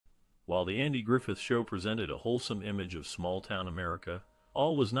While the Andy Griffith Show presented a wholesome image of small-town America,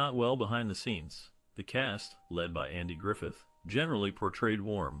 all was not well behind the scenes. The cast, led by Andy Griffith, generally portrayed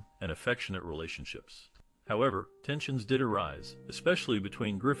warm and affectionate relationships. However, tensions did arise, especially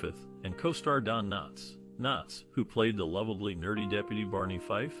between Griffith and co-star Don Knotts. Knotts, who played the lovably nerdy deputy Barney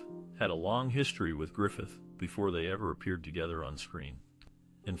Fife, had a long history with Griffith before they ever appeared together on screen.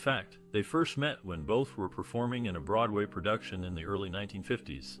 In fact, they first met when both were performing in a Broadway production in the early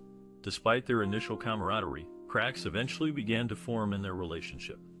 1950s. Despite their initial camaraderie, cracks eventually began to form in their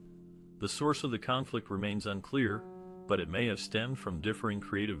relationship. The source of the conflict remains unclear, but it may have stemmed from differing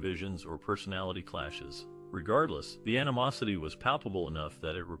creative visions or personality clashes. Regardless, the animosity was palpable enough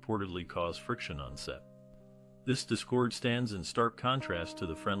that it reportedly caused friction on set. This discord stands in stark contrast to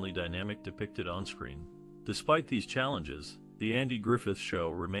the friendly dynamic depicted on screen. Despite these challenges, the Andy Griffith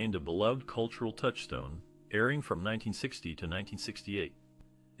Show remained a beloved cultural touchstone, airing from 1960 to 1968.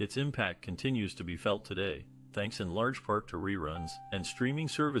 Its impact continues to be felt today, thanks in large part to reruns and streaming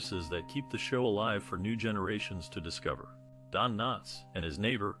services that keep the show alive for new generations to discover. Don Knotts and his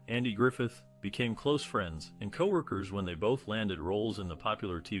neighbor, Andy Griffith, became close friends and co-workers when they both landed roles in the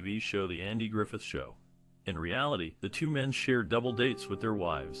popular TV show The Andy Griffith Show. In reality, the two men shared double dates with their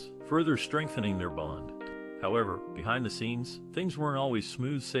wives, further strengthening their bond. However, behind the scenes, things weren't always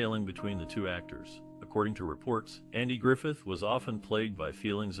smooth sailing between the two actors. According to reports, Andy Griffith was often plagued by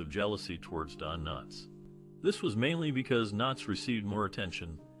feelings of jealousy towards Don Knotts. This was mainly because Knotts received more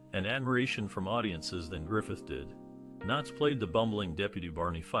attention and admiration from audiences than Griffith did. Knotts played the bumbling deputy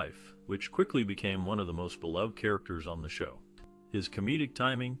Barney Fife, which quickly became one of the most beloved characters on the show. His comedic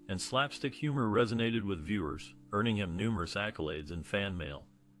timing and slapstick humor resonated with viewers, earning him numerous accolades and fan mail.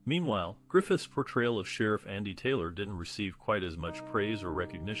 Meanwhile, Griffith's portrayal of Sheriff Andy Taylor didn't receive quite as much praise or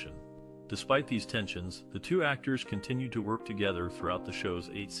recognition. Despite these tensions, the two actors continued to work together throughout the show's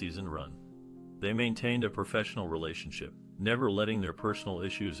 8-season run. They maintained a professional relationship, never letting their personal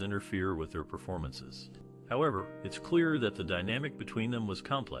issues interfere with their performances. However, it's clear that the dynamic between them was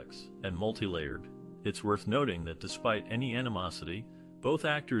complex and multi-layered. It's worth noting that despite any animosity, both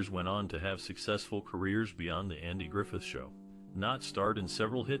actors went on to have successful careers beyond the Andy Griffith Show. Knotts starred in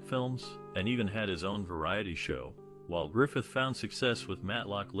several hit films and even had his own variety show, while Griffith found success with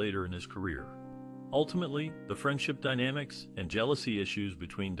Matlock later in his career. Ultimately, the friendship dynamics and jealousy issues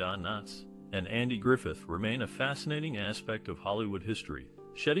between Don Knotts and Andy Griffith remain a fascinating aspect of Hollywood history,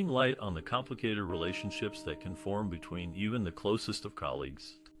 shedding light on the complicated relationships that can form between even the closest of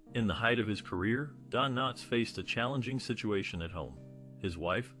colleagues. In the height of his career, Don Knotts faced a challenging situation at home. His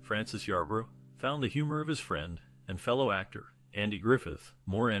wife, Frances Yarborough, found the humor of his friend and fellow actor, Andy Griffith,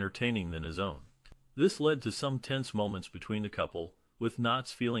 more entertaining than his own. This led to some tense moments between the couple, with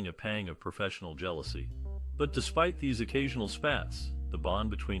Knotts feeling a pang of professional jealousy. But despite these occasional spats, the bond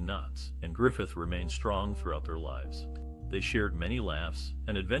between Knotts and Griffith remained strong throughout their lives. They shared many laughs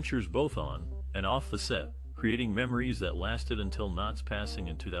and adventures both on and off the set, creating memories that lasted until Knotts' passing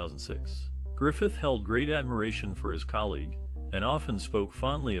in 2006. Griffith held great admiration for his colleague and often spoke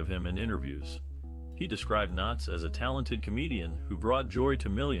fondly of him in interviews. He described Knotts as a talented comedian who brought joy to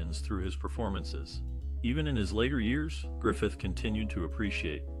millions through his performances. Even in his later years, Griffith continued to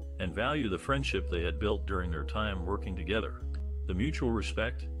appreciate and value the friendship they had built during their time working together. The mutual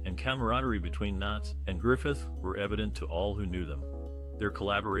respect and camaraderie between Knotts and Griffith were evident to all who knew them. Their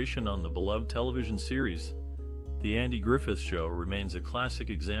collaboration on the beloved television series, The Andy Griffith Show, remains a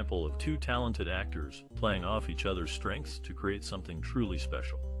classic example of two talented actors playing off each other's strengths to create something truly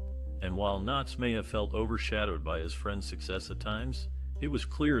special. And while Knotts may have felt overshadowed by his friend's success at times, it was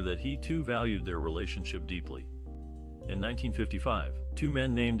clear that he too valued their relationship deeply. In 1955, two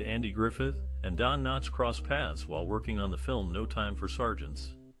men named Andy Griffith and Don Knotts crossed paths while working on the film No Time for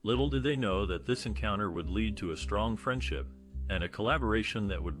Sergeants. Little did they know that this encounter would lead to a strong friendship and a collaboration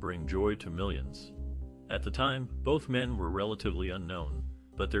that would bring joy to millions. At the time, both men were relatively unknown,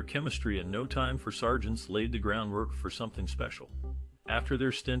 but their chemistry in No Time for Sergeants laid the groundwork for something special. After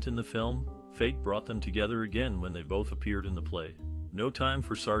their stint in the film, fate brought them together again when they both appeared in the play, No Time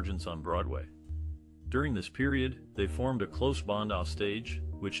for Sergeants on Broadway. During this period, they formed a close bond offstage,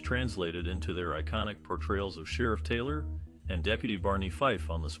 which translated into their iconic portrayals of Sheriff Taylor and Deputy Barney Fife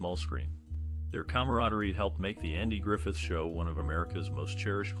on the small screen. Their camaraderie helped make The Andy Griffith Show one of America's most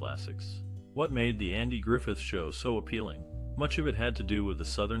cherished classics. What made The Andy Griffith Show so appealing? Much of it had to do with the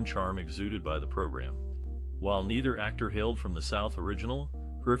Southern charm exuded by the program. While neither actor hailed from the South original,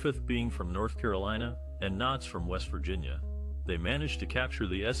 Griffith being from North Carolina and Knotts from West Virginia, they managed to capture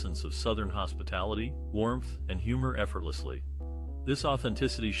the essence of Southern hospitality, warmth, and humor effortlessly. This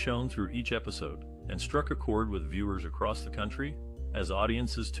authenticity shone through each episode and struck a chord with viewers across the country, As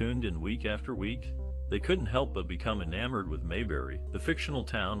audiences tuned in week after week, they couldn't help but become enamored with Mayberry, the fictional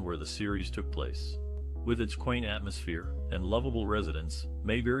town where the series took place. With its quaint atmosphere and lovable residents,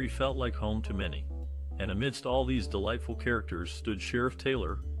 Mayberry felt like home to many. And amidst all these delightful characters stood Sheriff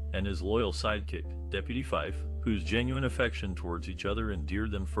Taylor and his loyal sidekick, Deputy Fife, whose genuine affection towards each other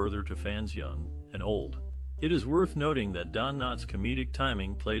endeared them further to fans young and old. It is worth noting that Don Knotts' comedic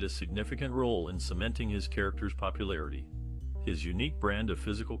timing played a significant role in cementing his character's popularity. His unique brand of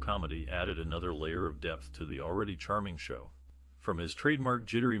physical comedy added another layer of depth to the already charming show. From his trademark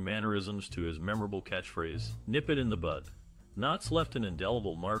jittery mannerisms to his memorable catchphrase, "Nip it in the bud," Knotts left an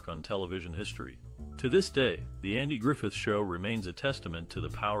indelible mark on television history. To this day, The Andy Griffith Show remains a testament to the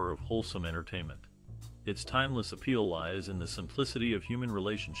power of wholesome entertainment. Its timeless appeal lies in the simplicity of human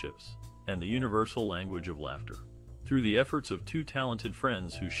relationships and the universal language of laughter. Through the efforts of two talented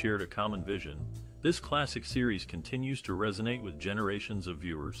friends who shared a common vision, this classic series continues to resonate with generations of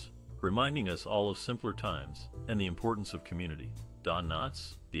viewers, reminding us all of simpler times and the importance of community. Don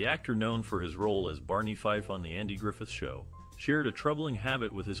Knotts, the actor known for his role as Barney Fife on The Andy Griffith Show, shared a troubling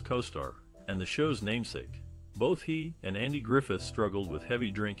habit with his co-star and the show's namesake. Both he and Andy Griffith struggled with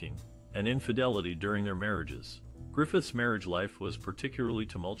heavy drinking and infidelity during their marriages. Griffith's marriage life was particularly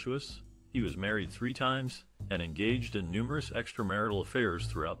tumultuous. He was married 3 times and engaged in numerous extramarital affairs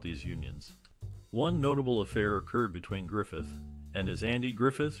throughout these unions. One notable affair occurred between Griffith and his Andy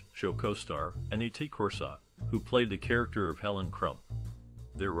Griffith Show co-star, Anita Corsott, who played the character of Helen Crump.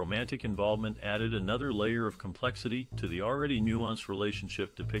 Their romantic involvement added another layer of complexity to the already nuanced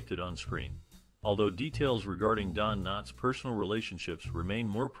relationship depicted on screen. Although details regarding Don Knotts' personal relationships remain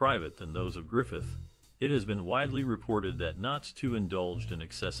more private than those of Griffith, it has been widely reported that Knotts too indulged in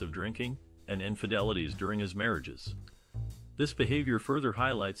excessive drinking and infidelities during his marriages. This behavior further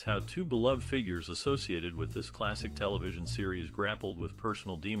highlights how two beloved figures associated with this classic television series grappled with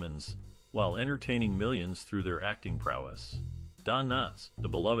personal demons while entertaining millions through their acting prowess. Don Knotts, the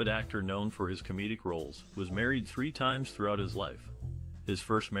beloved actor known for his comedic roles, was married 3 times throughout his life. His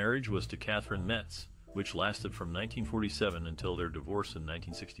first marriage was to Catherine Metz, which lasted from 1947 until their divorce in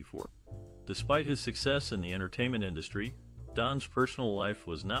 1964. Despite his success in the entertainment industry, Don's personal life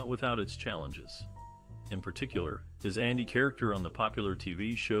was not without its challenges. In particular, his Andy character on the popular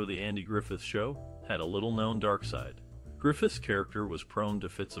TV show The Andy Griffith Show had a little-known dark side. Griffith's character was prone to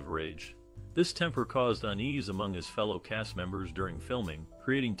fits of rage. This temper caused unease among his fellow cast members during filming,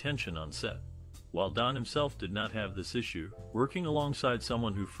 creating tension on set. While Don himself did not have this issue, working alongside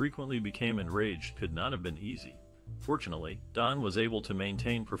someone who frequently became enraged could not have been easy. Fortunately, Don was able to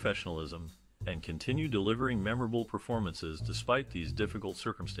maintain professionalism and continue delivering memorable performances despite these difficult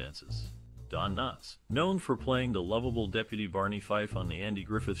circumstances. Don Knotts, known for playing the lovable Deputy Barney Fife on The Andy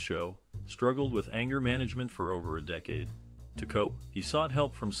Griffith Show, struggled with anger management for over a decade. To cope, he sought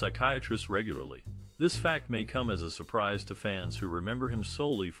help from psychiatrists regularly. This fact may come as a surprise to fans who remember him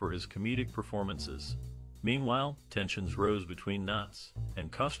solely for his comedic performances. Meanwhile, tensions rose between Knotts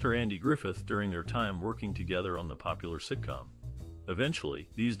and co-star Andy Griffith during their time working together on the popular sitcom. Eventually,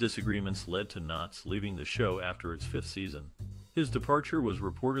 these disagreements led to Knotts leaving the show after its 5th season. His departure was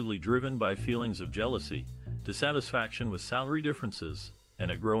reportedly driven by feelings of jealousy, dissatisfaction with salary differences,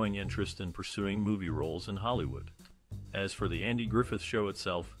 and a growing interest in pursuing movie roles in Hollywood. As for The Andy Griffith Show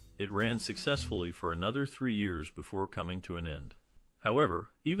itself, it ran successfully for another 3 years before coming to an end. However,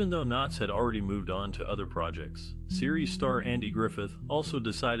 even though Knotts had already moved on to other projects, series star Andy Griffith also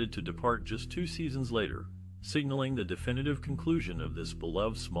decided to depart just 2 seasons later, signaling the definitive conclusion of this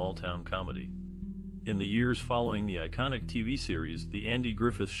beloved small-town comedy. In the years following the iconic TV series The Andy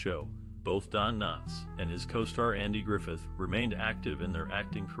Griffith Show, both Don Knotts and his co-star Andy Griffith remained active in their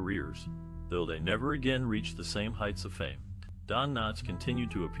acting careers, though they never again reached the same heights of fame. Don Knotts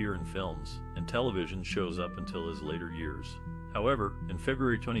continued to appear in films and television shows up until his later years. However, in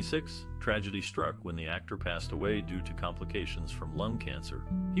February 26, tragedy struck when the actor passed away due to complications from lung cancer.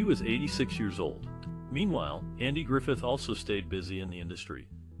 He was 86 years old. Meanwhile, Andy Griffith also stayed busy in the industry.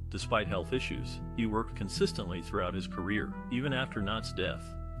 Despite health issues, he worked consistently throughout his career, even after Knotts' death.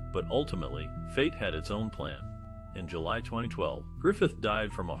 But ultimately, fate had its own plan. In July 2012, Griffith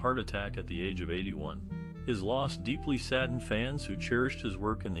died from a heart attack at the age of 81. His loss deeply saddened fans who cherished his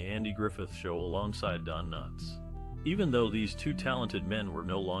work in The Andy Griffith Show alongside Don Knotts. Even though these two talented men were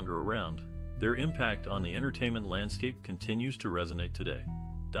no longer around, their impact on the entertainment landscape continues to resonate today.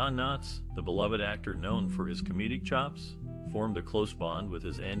 Don Knotts, the beloved actor known for his comedic chops, formed a close bond with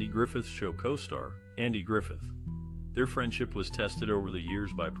his Andy Griffith Show co-star, Andy Griffith. Their friendship was tested over the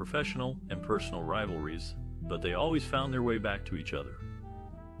years by professional and personal rivalries, but they always found their way back to each other.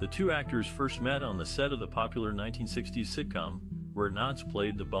 The two actors first met on the set of the popular 1960s sitcom, where Knotts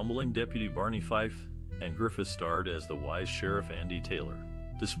played the bumbling deputy Barney Fife, and Griffith starred as the wise Sheriff Andy Taylor.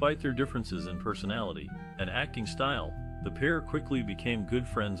 Despite their differences in personality and acting style, the pair quickly became good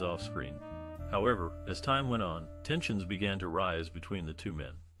friends off-screen. However, as time went on, tensions began to rise between the two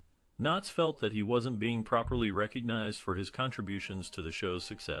men. Knotts felt that he wasn't being properly recognized for his contributions to the show's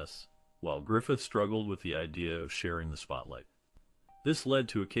success, while Griffith struggled with the idea of sharing the spotlight. This led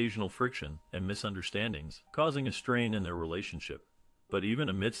to occasional friction and misunderstandings, causing a strain in their relationship. But even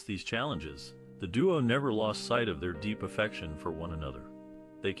amidst these challenges, the duo never lost sight of their deep affection for one another.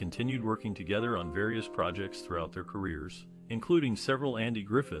 They continued working together on various projects throughout their careers, including several Andy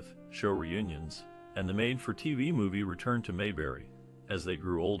Griffith show reunions and the made-for-TV movie Return to Mayberry. As they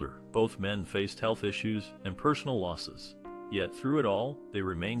grew older, both men faced health issues and personal losses. Yet through it all, they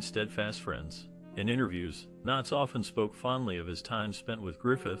remained steadfast friends. In interviews, Knotts often spoke fondly of his time spent with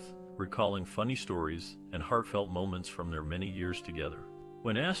Griffith, recalling funny stories and heartfelt moments from their many years together.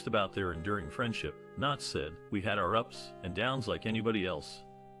 When asked about their enduring friendship, Knotts said, "We had our ups and downs like anybody else,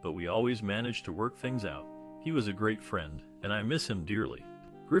 but we always managed to work things out. He was a great friend, and I miss him dearly."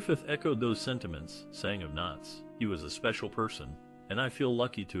 Griffith echoed those sentiments, saying of Knotts, "He was a special person, and I feel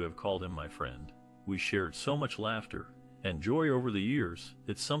lucky to have called him my friend. We shared so much laughter and joy over the years,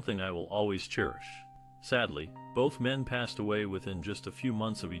 it's something I will always cherish." Sadly, both men passed away within just a few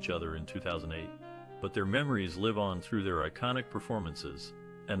months of each other in 2008, but their memories live on through their iconic performances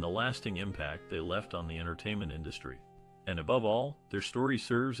and the lasting impact they left on the entertainment industry. And above all, their story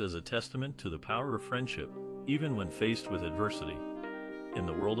serves as a testament to the power of friendship, even when faced with adversity. In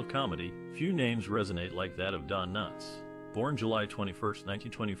the world of comedy, few names resonate like that of Don Knotts. Born July 21,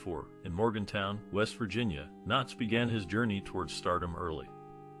 1924, in Morgantown, West Virginia, Knotts began his journey towards stardom early.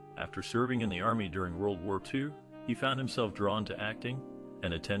 After serving in the Army during World War II, he found himself drawn to acting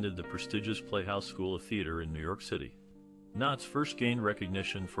and attended the prestigious Playhouse School of Theater in New York City. Knotts first gained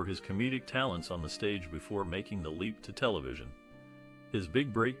recognition for his comedic talents on the stage before making the leap to television. His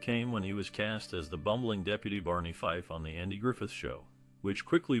big break came when he was cast as the bumbling deputy Barney Fife on The Andy Griffith Show, which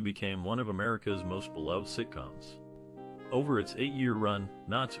quickly became one of America's most beloved sitcoms. Over its 8-year run,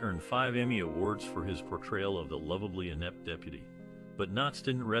 Knotts earned 5 Emmy Awards for his portrayal of the lovably inept deputy. But Knotts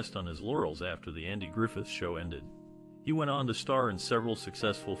didn't rest on his laurels after The Andy Griffith Show ended. He went on to star in several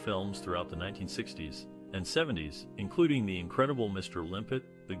successful films throughout the 1960s and 70s, including The Incredible Mr. Limpet,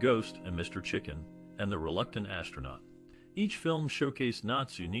 The Ghost and Mr. Chicken, and The Reluctant Astronaut. Each film showcased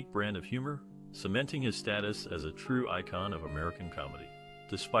Knotts' unique brand of humor, cementing his status as a true icon of American comedy.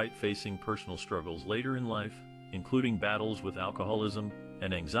 Despite facing personal struggles later in life, including battles with alcoholism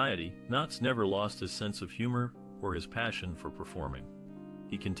and anxiety, Knotts never lost his sense of humor or his passion for performing.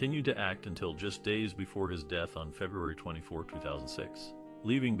 He continued to act until just days before his death on February 24, 2006,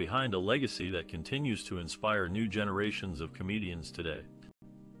 leaving behind a legacy that continues to inspire new generations of comedians today.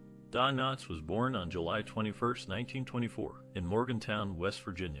 Don Knotts was born on July 21, 1924, in Morgantown, West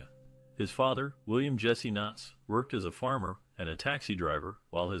Virginia. His father, William Jesse Knotts, worked as a farmer and a taxi driver,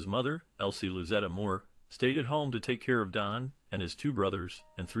 while his mother, Elsie Luzetta Moore, stayed at home to take care of Don and his 2 brothers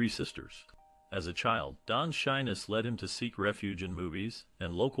and 3 sisters. As a child, Don's shyness led him to seek refuge in movies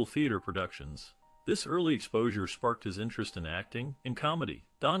and local theater productions. This early exposure sparked his interest in acting and comedy.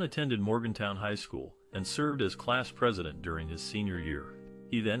 Don attended Morgantown High School and served as class president during his senior year.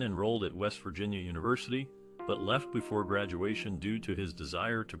 He then enrolled at West Virginia University, but left before graduation due to his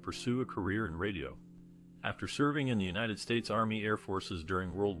desire to pursue a career in radio. After serving in the United States Army Air Forces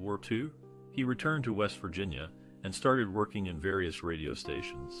during World War II, he returned to West Virginia and started working in various radio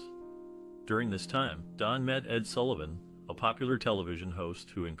stations. During this time, Don met Ed Sullivan, a popular television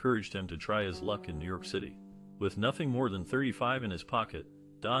host who encouraged him to try his luck in New York City. With nothing more than $35 in his pocket,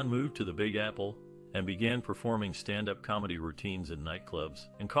 Don moved to the Big Apple and began performing stand-up comedy routines in nightclubs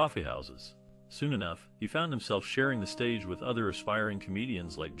and coffeehouses. Soon enough, he found himself sharing the stage with other aspiring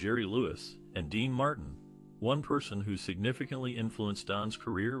comedians like Jerry Lewis and Dean Martin. One person who significantly influenced Don's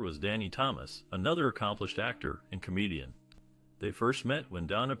career was Danny Thomas, another accomplished actor and comedian. They first met when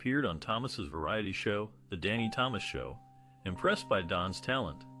Don appeared on Thomas's variety show, The Danny Thomas Show. Impressed by Don's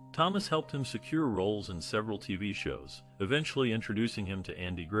talent, Thomas helped him secure roles in several TV shows, eventually introducing him to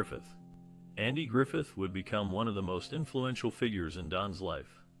Andy Griffith. Andy Griffith would become one of the most influential figures in Don's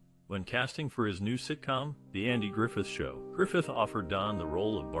life. When casting for his new sitcom, The Andy Griffith Show, Griffith offered Don the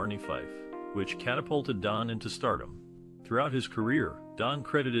role of Barney Fife, which catapulted Don into stardom. Throughout his career, Don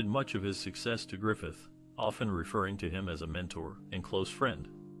credited much of his success to Griffith, often referring to him as a mentor and close friend.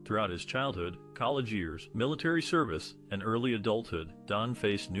 Throughout his childhood, college years, military service, and early adulthood, Don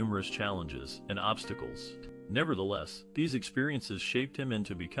faced numerous challenges and obstacles. Nevertheless, these experiences shaped him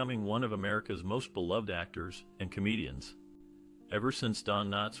into becoming one of America's most beloved actors and comedians. Ever since Don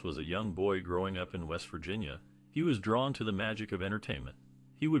Knotts was a young boy growing up in West Virginia, he was drawn to the magic of entertainment.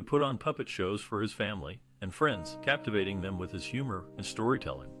 He would put on puppet shows for his family and friends, captivating them with his humor and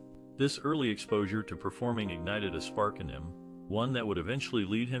storytelling. This early exposure to performing ignited a spark in him, one that would eventually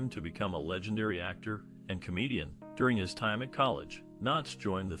lead him to become a legendary actor and comedian. During his time at college, Knotts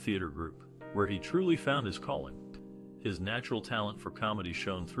joined the theater group, where he truly found his calling. His natural talent for comedy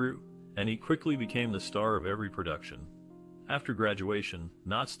shone through, and he quickly became the star of every production. After graduation,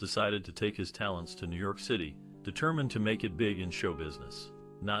 Knotts decided to take his talents to New York City, determined to make it big in show business.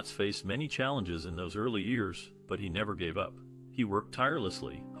 Knotts faced many challenges in those early years, but he never gave up. He worked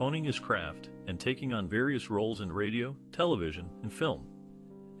tirelessly, honing his craft and taking on various roles in radio, television, and film.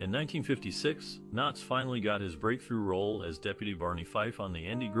 In 1956, Knotts finally got his breakthrough role as Deputy Barney Fife on The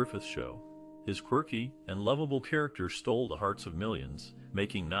Andy Griffith Show. His quirky and lovable character stole the hearts of millions,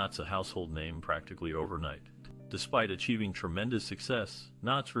 making Knotts a household name practically overnight. Despite achieving tremendous success,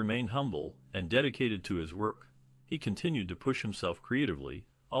 Knotts remained humble and dedicated to his work. He continued to push himself creatively,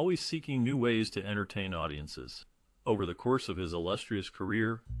 always seeking new ways to entertain audiences. Over the course of his illustrious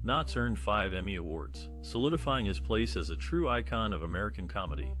career, Knotts earned 5 Emmy Awards, solidifying his place as a true icon of American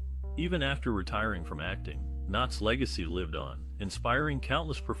comedy. Even after retiring from acting, Knotts' legacy lived on, inspiring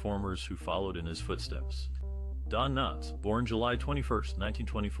countless performers who followed in his footsteps. Don Knotts, born July 21,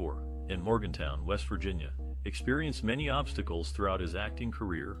 1924, in Morgantown, West Virginia, experienced many obstacles throughout his acting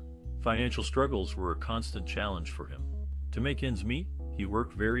career. Financial struggles were a constant challenge for him. To make ends meet, he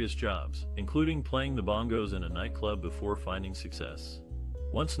worked various jobs, including playing the bongos in a nightclub before finding success.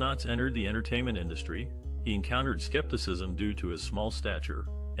 Once Knotts entered the entertainment industry, he encountered skepticism due to his small stature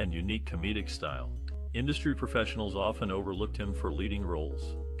and unique comedic style. Industry professionals often overlooked him for leading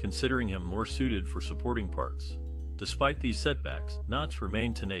roles, considering him more suited for supporting parts. Despite these setbacks, Knotts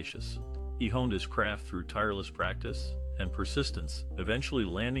remained tenacious. He honed his craft through tireless practice and persistence, eventually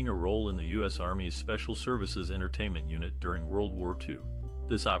landing a role in the U.S. Army's Special Services Entertainment Unit during World War II.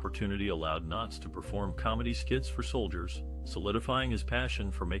 This opportunity allowed Knotts to perform comedy skits for soldiers, solidifying his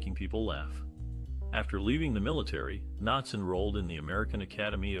passion for making people laugh. After leaving the military, Knotts enrolled in the American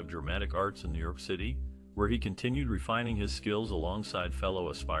Academy of Dramatic Arts in New York City, where he continued refining his skills alongside fellow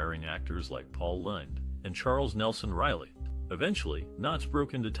aspiring actors like Paul Lynde and Charles Nelson Riley. Eventually, Knotts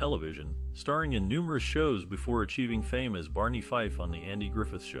broke into television, starring in numerous shows before achieving fame as Barney Fife on The Andy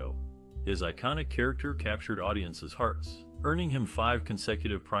Griffith Show. His iconic character captured audiences' hearts, earning him 5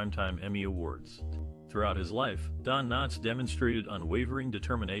 consecutive Primetime Emmy Awards. Throughout his life, Don Knotts demonstrated unwavering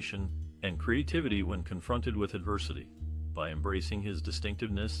determination and creativity when confronted with adversity. By embracing his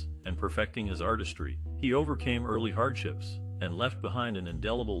distinctiveness and perfecting his artistry, he overcame early hardships and left behind an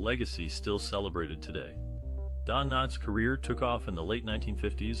indelible legacy still celebrated today. Don Knotts' career took off in the late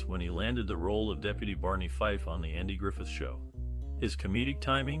 1950s when he landed the role of Deputy Barney Fife on The Andy Griffith Show. His comedic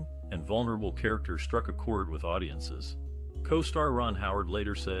timing and vulnerable character struck a chord with audiences. Co-star Ron Howard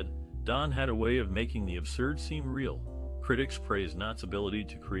later said, "Don had a way of making the absurd seem real." Critics praised Knotts' ability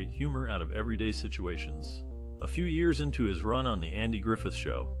to create humor out of everyday situations. A few years into his run on The Andy Griffith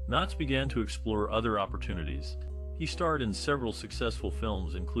Show, Knotts began to explore other opportunities. He starred in several successful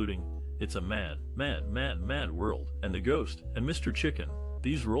films including It's a Mad, Mad, Mad, Mad World, and The Ghost, and Mr. Chicken.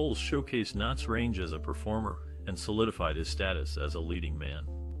 These roles showcased Knotts' range as a performer and solidified his status as a leading man.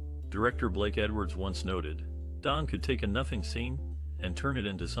 Director Blake Edwards once noted, "Don could take a nothing scene and turn it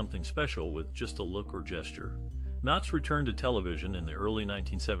into something special with just a look or gesture." Knotts returned to television in the early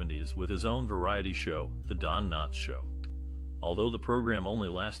 1970s with his own variety show, The Don Knotts Show. Although the program only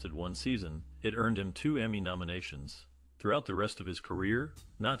lasted 1 season, it earned him 2 Emmy nominations. Throughout the rest of his career,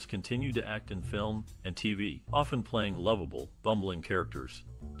 Knotts continued to act in film and TV, often playing lovable, bumbling characters.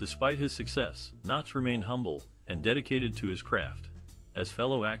 Despite his success, Knotts remained humble and dedicated to his craft. As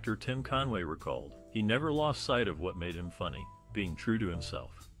fellow actor Tim Conway recalled, he never lost sight of what made him funny, being true to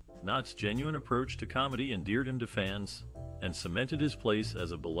himself. Knotts' genuine approach to comedy endeared him to fans and cemented his place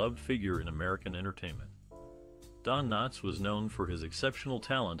as a beloved figure in American entertainment. Don Knotts was known for his exceptional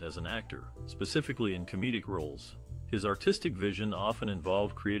talent as an actor, specifically in comedic roles. His artistic vision often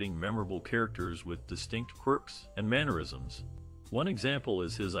involved creating memorable characters with distinct quirks and mannerisms. One example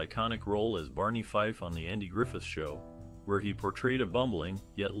is his iconic role as Barney Fife on The Andy Griffith Show, where he portrayed a bumbling,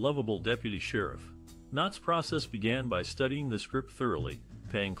 yet lovable deputy sheriff. Knotts' process began by studying the script thoroughly,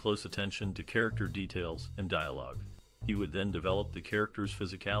 paying close attention to character details and dialogue. He would then develop the character's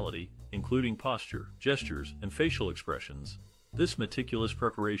physicality, including posture, gestures, and facial expressions. This meticulous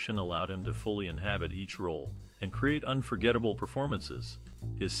preparation allowed him to fully inhabit each role and create unforgettable performances.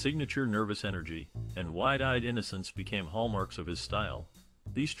 His signature nervous energy and wide-eyed innocence became hallmarks of his style.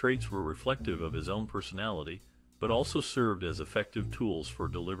 These traits were reflective of his own personality, but also served as effective tools for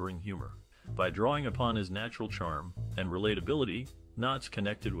delivering humor. By drawing upon his natural charm and relatability, Knotts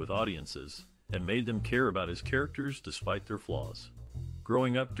connected with audiences and made them care about his characters despite their flaws.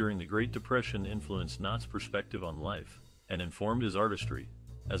 Growing up during the Great Depression influenced Knotts' perspective on life and informed his artistry.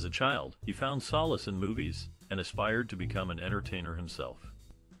 As a child, he found solace in movies and aspired to become an entertainer himself.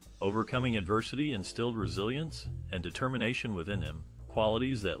 Overcoming adversity instilled resilience and determination within him,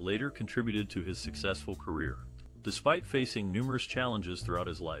 qualities that later contributed to his successful career. Despite facing numerous challenges throughout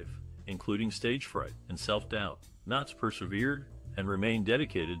his life, including stage fright and self-doubt, Knotts persevered and remained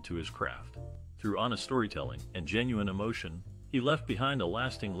dedicated to his craft. Through honest storytelling and genuine emotion, he left behind a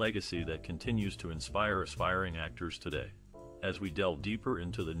lasting legacy that continues to inspire aspiring actors today. As we delve deeper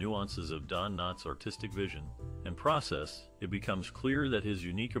into the nuances of Don Knotts' artistic vision and process, it becomes clear that his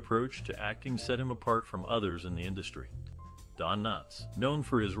unique approach to acting set him apart from others in the industry. Don Knotts, known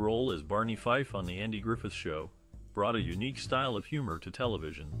for his role as Barney Fife on The Andy Griffith Show, brought a unique style of humor to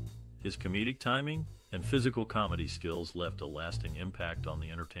television. His comedic timing and physical comedy skills left a lasting impact on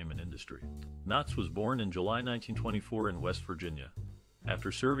the entertainment industry. Knotts was born in July 1924 in West Virginia.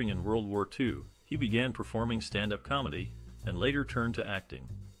 After serving in World War II, he began performing stand-up comedy and later turned to acting.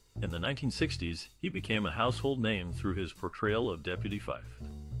 In the 1960s, he became a household name through his portrayal of Deputy Fife.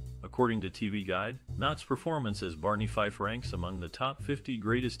 According to TV Guide, Knotts' performance as Barney Fife ranks among the top 50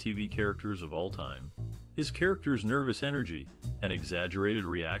 greatest TV characters of all time. His character's nervous energy and exaggerated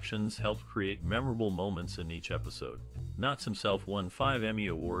reactions helped create memorable moments in each episode. Knotts himself won 5 Emmy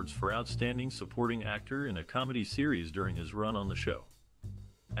Awards for Outstanding Supporting Actor in a Comedy Series during his run on the show.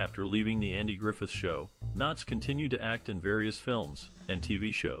 After leaving The Andy Griffith Show, Knotts continued to act in various films and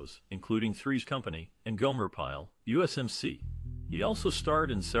TV shows, including Three's Company and Gomer Pyle, USMC. He also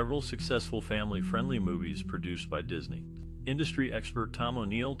starred in several successful family-friendly movies produced by Disney. Industry expert Tom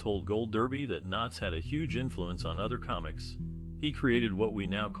O'Neill told Gold Derby that Knotts had a huge influence on other comics. He created what we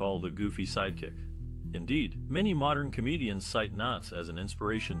now call the goofy sidekick. Indeed, many modern comedians cite Knotts as an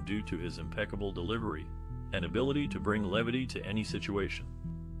inspiration due to his impeccable delivery and ability to bring levity to any situation.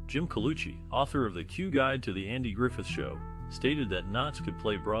 Jim Colucci, author of the Q Guide to the Andy Griffith Show, stated that Knotts could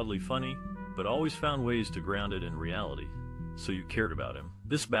play broadly funny, but always found ways to ground it in reality, so you cared about him.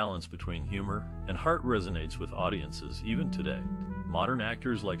 This balance between humor and heart resonates with audiences even today. Modern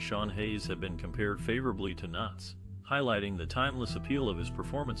actors like Sean Hayes have been compared favorably to Knotts, highlighting the timeless appeal of his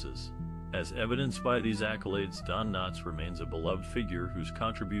performances. As evidenced by these accolades, Don Knotts remains a beloved figure whose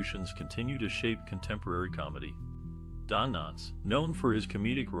contributions continue to shape contemporary comedy. Don Knotts, known for his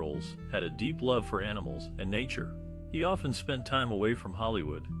comedic roles, had a deep love for animals and nature. He often spent time away from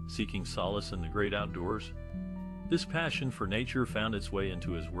Hollywood, seeking solace in the great outdoors. This passion for nature found its way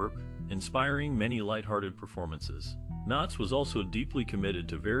into his work, inspiring many lighthearted performances. Knotts was also deeply committed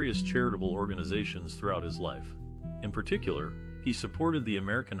to various charitable organizations throughout his life. In particular, he supported the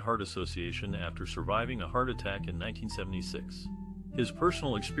American Heart Association after surviving a heart attack in 1976. His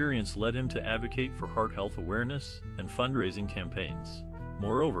personal experience led him to advocate for heart health awareness and fundraising campaigns.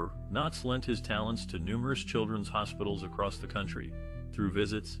 Moreover, Knotts lent his talents to numerous children's hospitals across the country. Through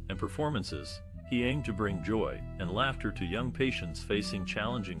visits and performances, he aimed to bring joy and laughter to young patients facing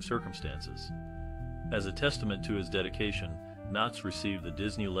challenging circumstances. As a testament to his dedication, Knotts received the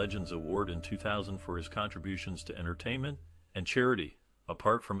Disney Legends Award in 2000 for his contributions to entertainment and charity.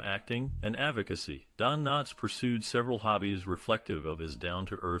 Apart from acting and advocacy, Don Knotts pursued several hobbies reflective of his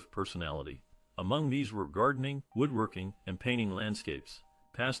down-to-earth personality. Among these were gardening, woodworking, and painting landscapes,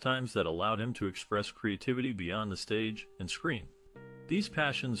 pastimes that allowed him to express creativity beyond the stage and screen. These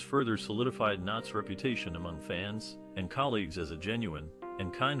passions further solidified Knotts' reputation among fans and colleagues as a genuine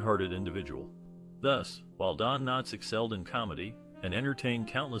and kind-hearted individual. Thus, while Don Knotts excelled in comedy and entertained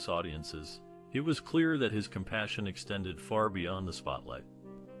countless audiences, it was clear that his compassion extended far beyond the spotlight.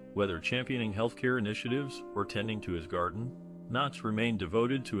 Whether championing healthcare initiatives or tending to his garden, Knotts remained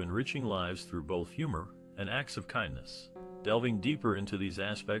devoted to enriching lives through both humor and acts of kindness. Delving deeper into these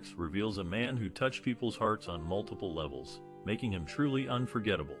aspects reveals a man who touched people's hearts on multiple levels, making him truly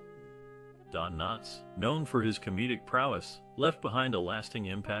unforgettable. Don Knotts, known for his comedic prowess, left behind a lasting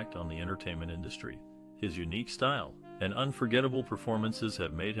impact on the entertainment industry. His unique style and unforgettable performances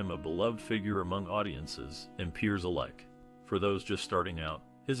have made him a beloved figure among audiences and peers alike. For those just starting out,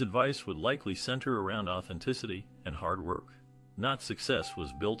 his advice would likely center around authenticity and hard work. Knotts' success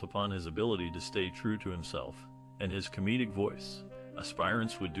was built upon his ability to stay true to himself and his comedic voice.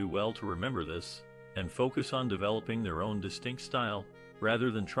 Aspirants would do well to remember this and focus on developing their own distinct style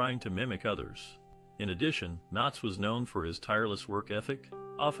rather than trying to mimic others. In addition, Knotts was known for his tireless work ethic,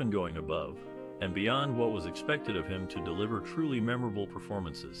 often going above and beyond what was expected of him to deliver truly memorable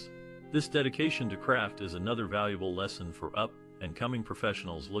performances. This dedication to craft is another valuable lesson for up-and-coming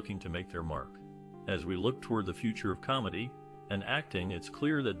professionals looking to make their mark. As we look toward the future of comedy and acting, it's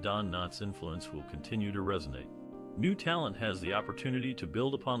clear that Don Knotts' influence will continue to resonate. New talent has the opportunity to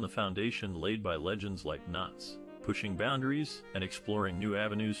build upon the foundation laid by legends like Knotts, pushing boundaries and exploring new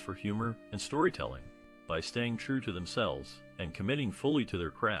avenues for humor and storytelling. By staying true to themselves and committing fully to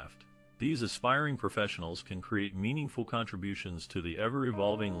their craft, these aspiring professionals can create meaningful contributions to the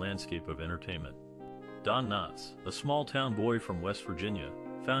ever-evolving landscape of entertainment. Don Knotts, a small-town boy from West Virginia,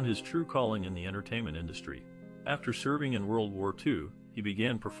 found his true calling in the entertainment industry. After serving in World War II, he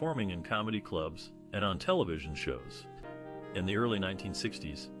began performing in comedy clubs and on television shows. In the early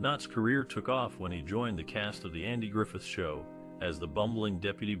 1960s, Knotts' career took off when he joined the cast of The Andy Griffith Show as the bumbling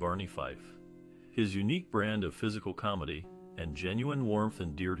Deputy Barney Fife. His unique brand of physical comedy and genuine warmth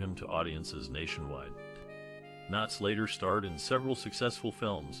endeared him to audiences nationwide. Knotts later starred in several successful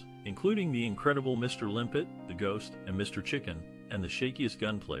films, including The Incredible Mr. Limpet, The Ghost, and Mr. Chicken, and The Shakiest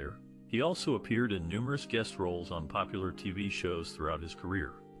Gunplayer. He also appeared in numerous guest roles on popular TV shows throughout his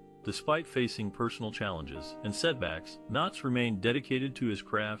career. Despite facing personal challenges and setbacks, Knotts remained dedicated to his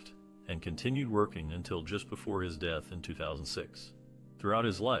craft and continued working until just before his death in 2006. Throughout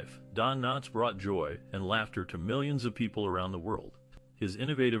his life, Don Knotts brought joy and laughter to millions of people around the world. His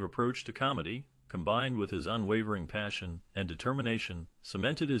innovative approach to comedy, combined with his unwavering passion and determination,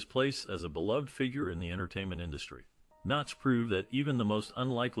 cemented his place as a beloved figure in the entertainment industry. Knotts proved that even the most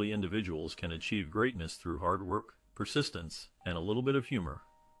unlikely individuals can achieve greatness through hard work, persistence, and a little bit of humor.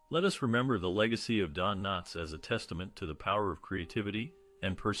 Let us remember the legacy of Don Knotts as a testament to the power of creativity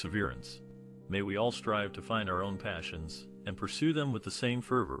and perseverance. May we all strive to find our own passions and pursue them with the same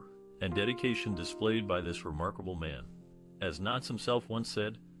fervor and dedication displayed by this remarkable man. As Knotts himself once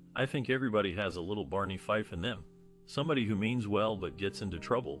said, "I think everybody has a little Barney Fife in them. Somebody who means well but gets into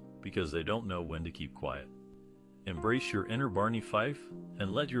trouble because they don't know when to keep quiet." Embrace your inner Barney Fife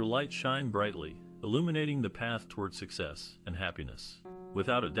and let your light shine brightly, illuminating the path toward success and happiness.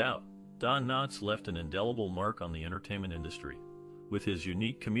 Without a doubt, Don Knotts left an indelible mark on the entertainment industry. With his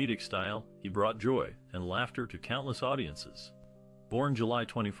unique comedic style, he brought joy and laughter to countless audiences. Born July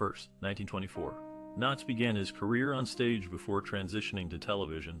 21, 1924, Knotts began his career on stage before transitioning to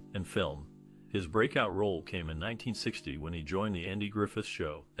television and film. His breakout role came in 1960 when he joined The Andy Griffith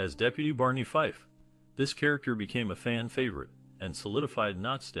Show as Deputy Barney Fife. This character became a fan favorite and solidified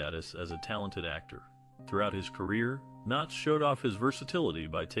Knotts' status as a talented actor. Throughout his career, Knotts showed off his versatility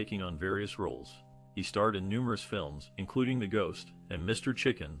by taking on various roles. He starred in numerous films, including The Ghost and Mr.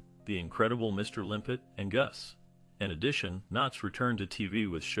 Chicken, The Incredible Mr. Limpet, and Gus. In addition, Knotts returned to TV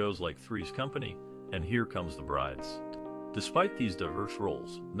with shows like Three's Company and Here Comes the Brides. Despite these diverse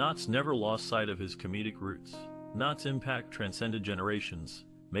roles, Knotts never lost sight of his comedic roots. Knotts' impact transcended generations,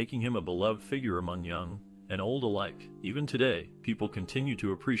 making him a beloved figure among young and old alike. Even today, people continue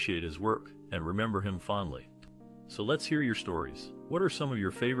to appreciate his work and remember him fondly. So let's hear your stories. What are some of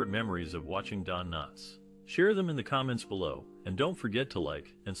your favorite memories of watching Don Knotts? Share them in the comments below, and don't forget to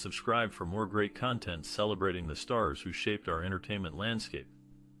like and subscribe for more great content celebrating the stars who shaped our entertainment landscape.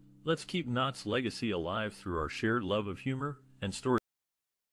 Let's keep Knotts' legacy alive through our shared love of humor and storytelling.